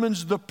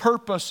determines the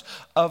purpose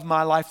of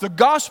my life. The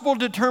gospel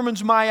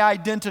determines my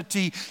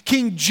identity.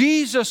 King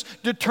Jesus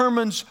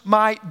determines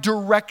my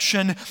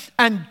direction.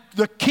 And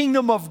the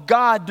kingdom of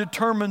God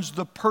determines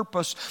the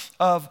purpose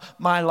of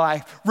my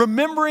life.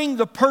 Remembering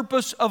the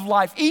purpose of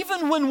life,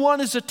 even when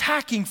one is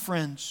attacking,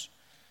 friends,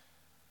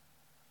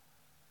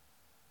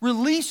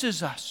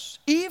 releases us,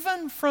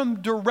 even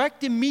from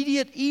direct,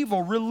 immediate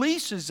evil,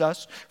 releases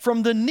us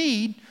from the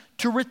need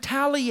to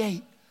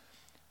retaliate.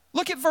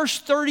 Look at verse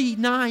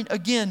 39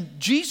 again.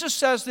 Jesus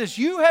says this: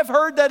 "You have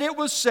heard that it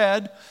was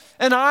said,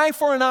 an eye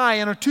for an eye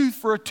and a tooth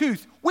for a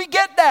tooth." We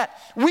get that.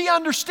 We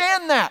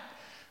understand that.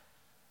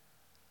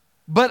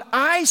 "But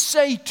I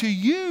say to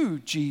you,"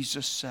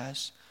 Jesus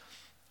says,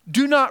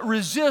 "do not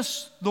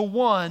resist the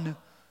one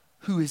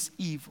who is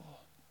evil."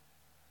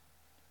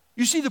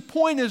 You see, the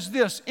point is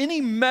this: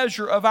 any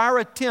measure of our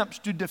attempts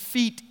to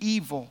defeat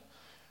evil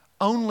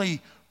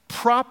only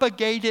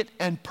propagate it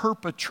and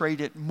perpetrate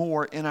it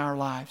more in our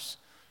lives.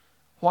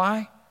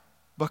 Why?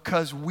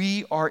 Because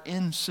we are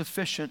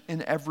insufficient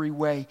in every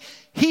way.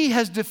 He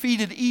has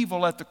defeated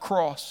evil at the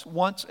cross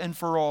once and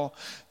for all.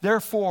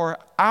 Therefore,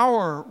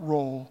 our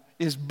role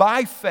is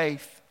by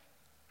faith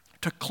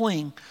to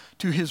cling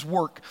to His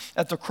work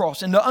at the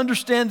cross and to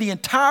understand the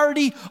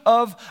entirety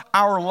of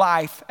our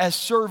life as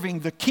serving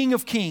the King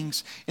of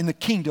Kings in the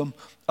kingdom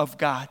of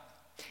God.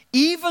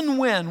 Even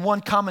when,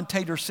 one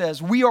commentator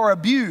says, we are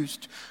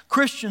abused,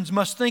 Christians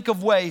must think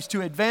of ways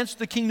to advance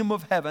the kingdom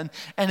of heaven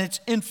and its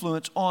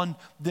influence on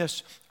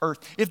this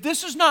earth. If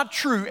this is not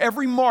true,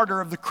 every martyr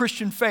of the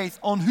Christian faith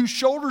on whose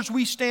shoulders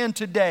we stand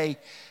today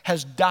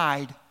has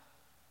died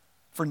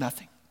for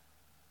nothing.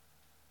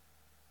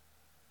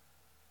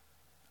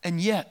 And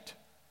yet,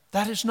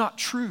 that is not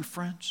true,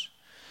 friends.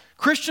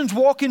 Christians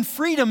walk in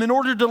freedom in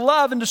order to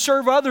love and to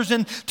serve others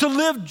and to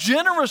live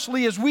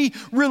generously as we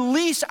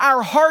release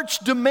our heart's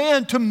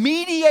demand to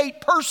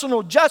mediate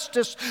personal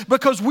justice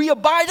because we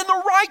abide in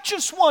the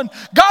righteous one.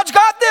 God's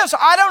got this.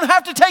 I don't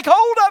have to take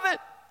hold of it.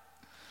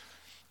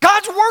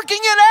 God's working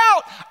it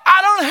out.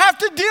 I don't have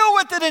to deal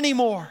with it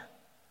anymore.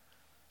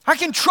 I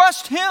can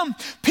trust Him.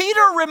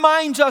 Peter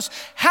reminds us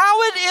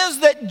how it is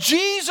that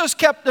Jesus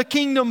kept the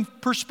kingdom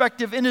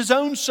perspective in His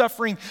own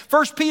suffering.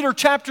 1 Peter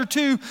chapter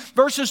 2,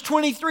 verses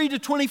 23 to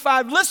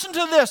 25. Listen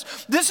to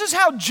this. This is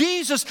how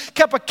Jesus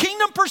kept a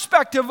kingdom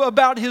perspective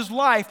about His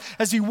life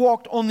as He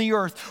walked on the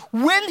earth.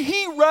 When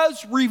He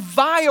was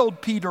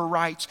reviled, Peter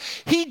writes,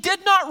 He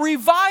did not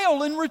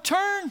revile in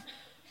return.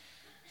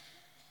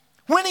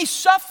 When He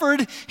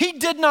suffered, He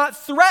did not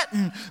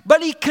threaten,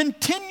 but He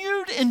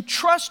continued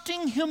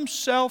entrusting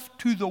Himself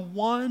to the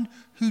one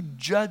who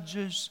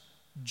judges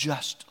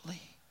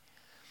justly.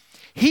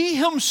 He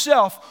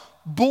himself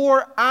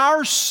bore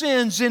our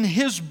sins in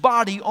his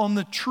body on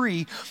the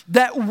tree,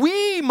 that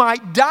we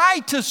might die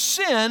to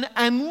sin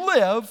and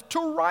live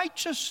to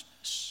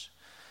righteousness.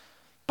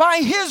 By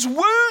his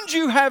wounds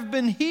you have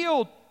been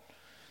healed.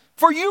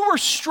 For you were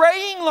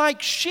straying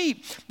like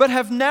sheep, but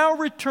have now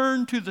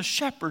returned to the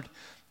shepherd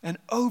and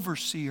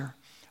overseer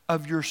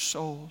of your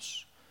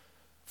souls.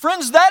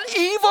 Friends, that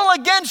evil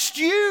against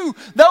you,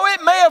 though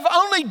it may have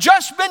only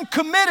just been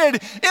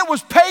committed, it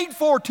was paid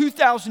for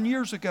 2,000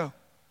 years ago.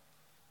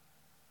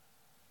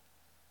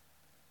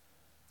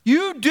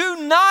 You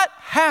do not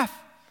have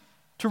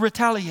to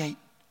retaliate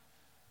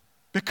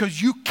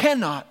because you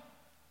cannot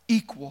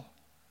equal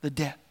the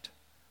debt.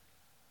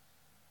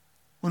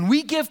 When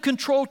we give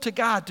control to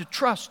God to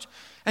trust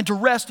and to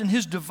rest in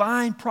his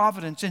divine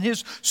providence and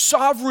his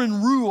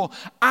sovereign rule,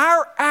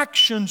 our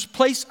actions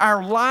place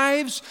our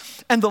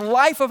lives and the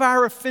life of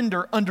our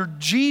offender under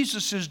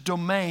Jesus'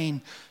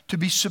 domain to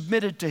be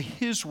submitted to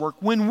his work.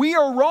 When we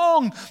are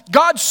wrong,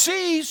 God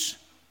sees,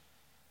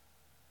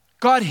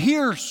 God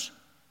hears,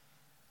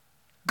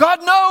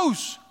 God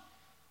knows,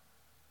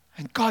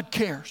 and God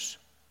cares.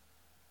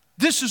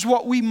 This is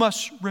what we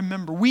must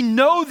remember. We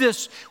know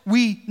this.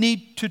 We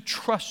need to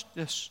trust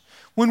this.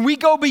 When we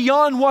go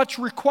beyond what's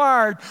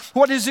required,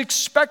 what is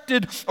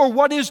expected, or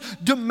what is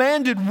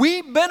demanded,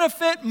 we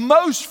benefit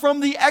most from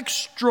the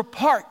extra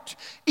part,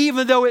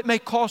 even though it may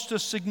cost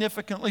us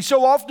significantly.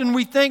 So often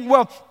we think,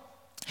 well,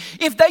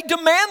 if they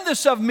demand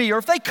this of me, or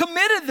if they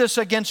committed this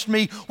against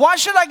me, why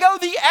should I go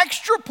the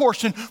extra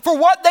portion? For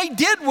what they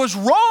did was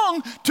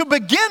wrong to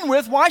begin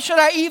with. Why should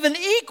I even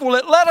equal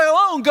it, let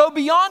alone go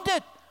beyond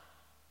it?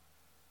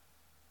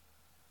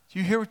 Do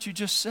you hear what you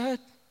just said?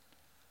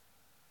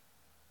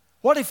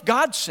 What if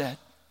God said,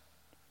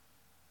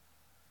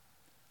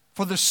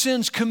 for the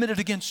sins committed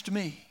against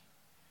me,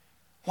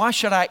 why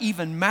should I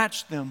even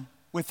match them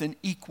with an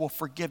equal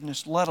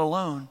forgiveness, let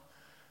alone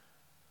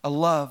a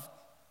love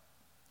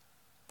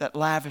that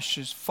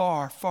lavishes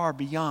far, far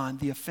beyond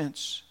the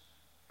offense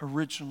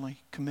originally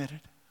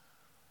committed?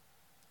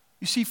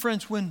 You see,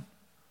 friends, when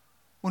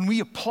we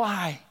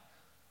apply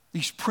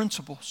these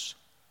principles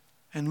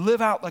and live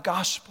out the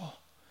gospel,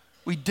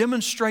 we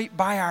demonstrate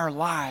by our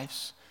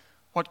lives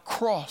what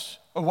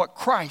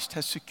Christ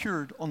has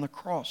secured on the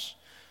cross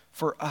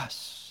for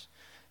us.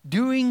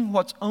 Doing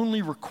what's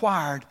only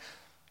required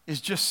is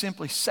just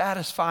simply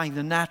satisfying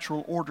the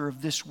natural order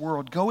of this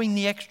world. Going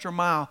the extra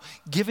mile,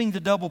 giving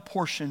the double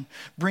portion,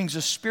 brings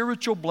a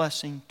spiritual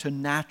blessing to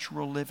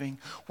natural living,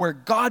 where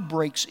God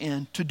breaks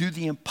in to do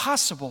the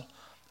impossible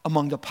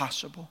among the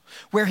possible,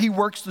 where he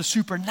works the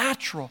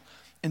supernatural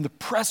in the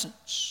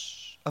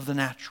presence of the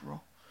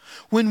natural.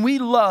 When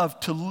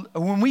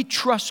we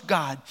trust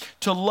God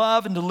to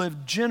love and to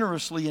live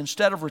generously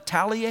instead of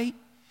retaliate,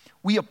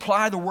 we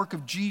apply the work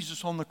of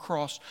Jesus on the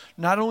cross,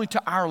 not only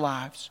to our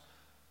lives,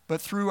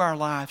 but through our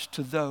lives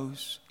to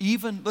those,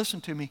 even,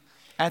 listen to me,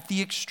 at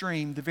the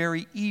extreme, the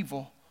very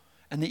evil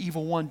and the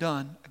evil one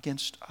done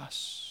against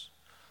us.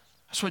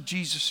 That's what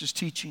Jesus is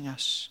teaching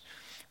us.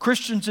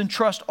 Christians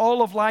entrust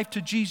all of life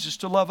to Jesus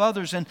to love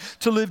others and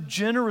to live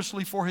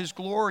generously for his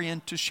glory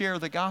and to share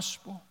the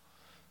gospel.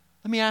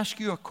 Let me ask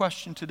you a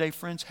question today,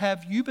 friends.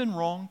 Have you been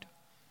wronged?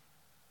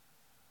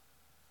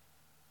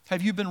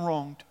 Have you been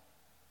wronged?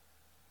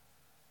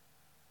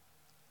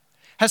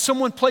 Has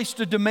someone placed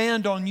a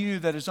demand on you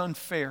that is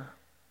unfair?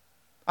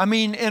 I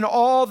mean, in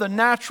all the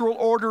natural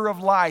order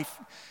of life,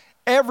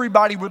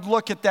 everybody would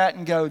look at that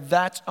and go,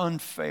 that's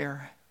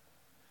unfair.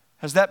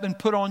 Has that been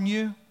put on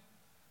you?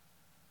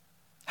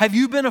 Have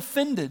you been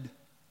offended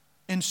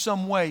in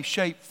some way,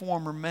 shape,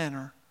 form, or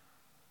manner?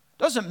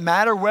 Doesn't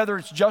matter whether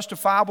it's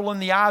justifiable in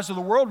the eyes of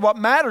the world. What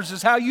matters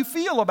is how you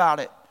feel about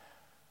it.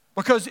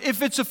 Because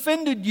if it's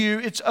offended you,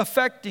 it's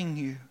affecting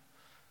you.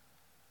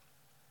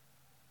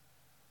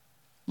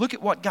 Look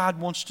at what God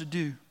wants to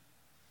do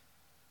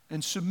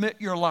and submit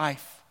your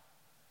life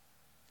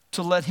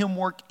to let him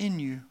work in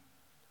you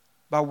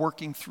by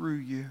working through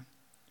you.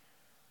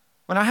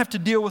 When I have to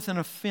deal with an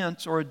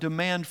offense or a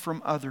demand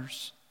from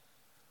others,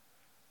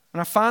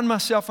 when I find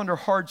myself under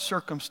hard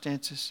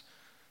circumstances,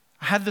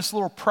 I had this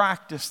little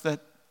practice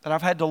that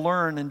I've had to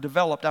learn and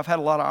develop. I've had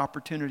a lot of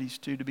opportunities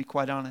to be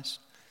quite honest.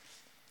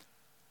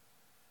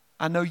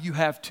 I know you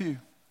have too,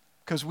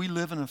 because we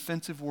live in an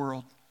offensive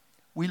world.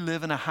 We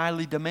live in a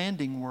highly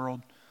demanding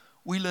world.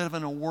 We live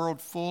in a world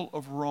full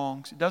of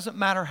wrongs. It doesn't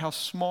matter how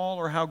small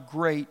or how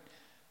great.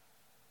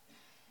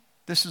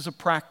 This is a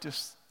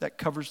practice that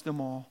covers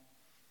them all.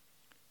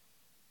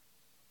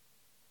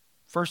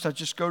 First, I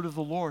just go to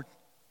the Lord.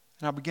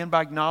 And I begin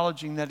by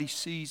acknowledging that he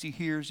sees, he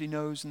hears, he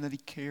knows, and that he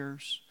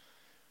cares.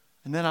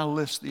 And then I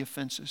list the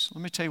offenses.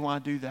 Let me tell you why I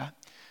do that.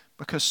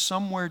 Because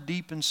somewhere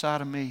deep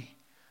inside of me,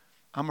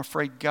 I'm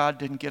afraid God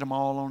didn't get them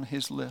all on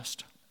his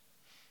list.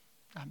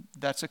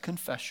 That's a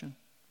confession.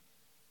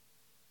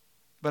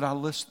 But I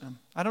list them.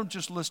 I don't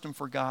just list them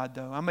for God,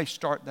 though. I may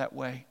start that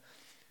way.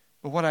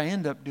 But what I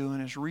end up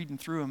doing is reading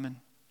through them and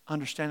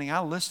understanding I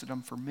listed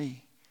them for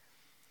me.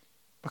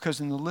 Because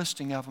in the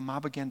listing of them, I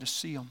began to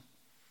see them.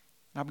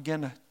 I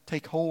began to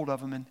take hold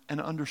of them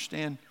and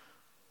understand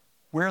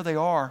where they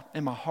are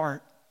in my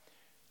heart,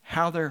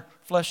 how they're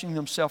fleshing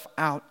themselves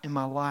out in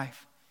my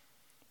life.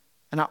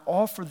 And I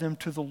offer them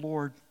to the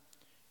Lord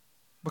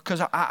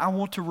because I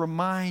want to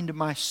remind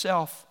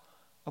myself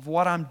of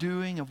what I'm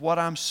doing, of what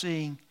I'm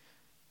seeing.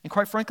 And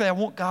quite frankly, I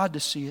want God to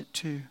see it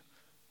too.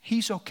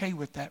 He's okay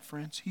with that,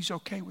 friends. He's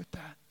okay with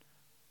that.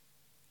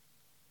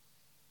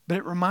 But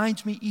it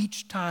reminds me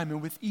each time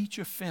and with each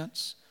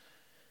offense,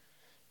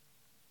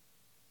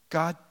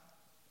 God,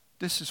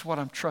 this is what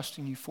I'm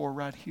trusting you for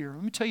right here.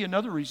 Let me tell you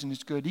another reason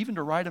it's good, even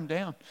to write them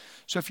down.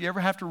 So if you ever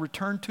have to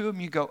return to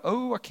them, you go,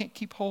 oh, I can't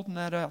keep holding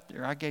that out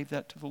there. I gave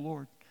that to the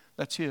Lord.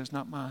 That's His,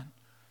 not mine.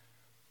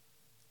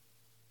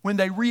 When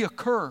they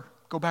reoccur,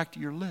 go back to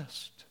your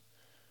list.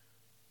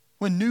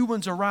 When new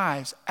ones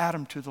arise, add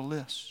them to the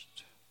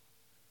list.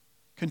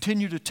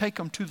 Continue to take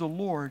them to the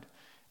Lord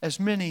as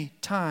many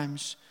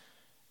times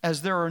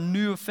as there are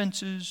new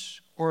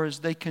offenses or as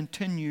they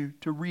continue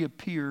to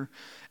reappear.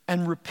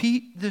 And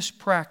repeat this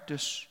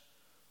practice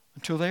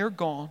until they are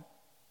gone.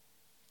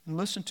 And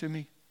listen to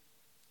me,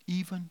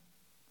 even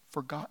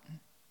forgotten.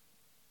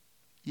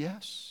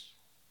 Yes,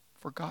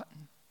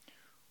 forgotten.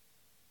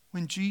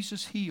 When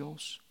Jesus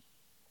heals,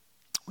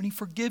 when He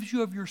forgives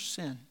you of your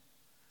sin,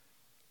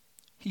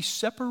 He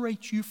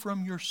separates you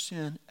from your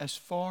sin as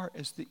far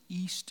as the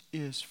east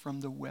is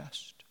from the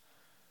west.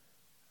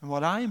 And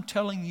what I am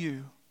telling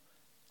you,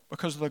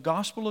 because of the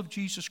gospel of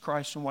Jesus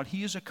Christ and what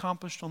He has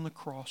accomplished on the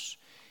cross,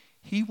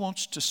 He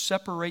wants to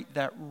separate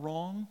that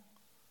wrong,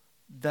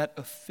 that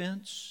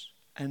offense,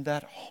 and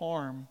that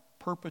harm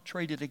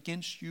perpetrated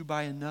against you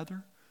by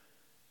another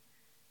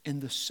in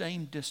the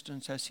same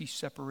distance as He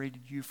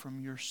separated you from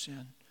your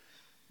sin.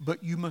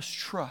 But you must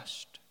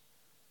trust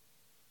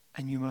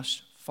and you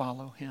must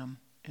follow Him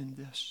in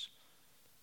this.